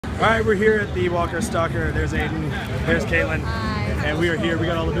Alright, we're here at the WalkerStalker. There's Aiden, there's Caitlin, and we are here. We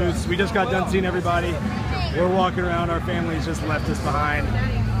got all the booths. We just got done seeing everybody. We're walking around. Our families just left us behind.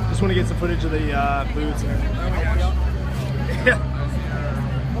 Just want to get some footage of the booths. Oh my gosh.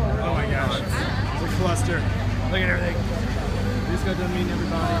 Oh my gosh. It's a cluster. Look at everything. We just got done meeting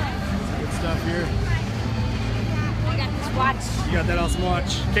everybody. Some good stuff here. I got this watch. You got that awesome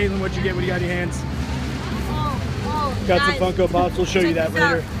watch. Caitlin, what'd you get? What do you got in your hands? Got some Funko Pops. We'll show you that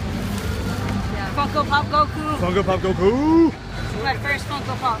later. Funko Pop Goku. Funko Pop Goku. It's my first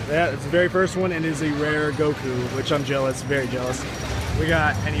Funko Pop. Yeah, it's the very first one and is a rare Goku, which I'm jealous, very jealous. We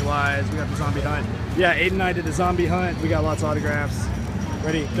got Pennywise, we got the zombie hunt. Yeah, Aiden and I did the zombie hunt. We got lots of autographs.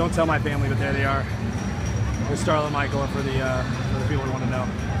 Ready? Don't tell my family, but there they are. There's Starla and Michael for the people who want to know.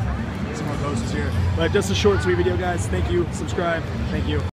 Some more posters here. But just a short, sweet video, guys. Thank you. Subscribe. Thank you.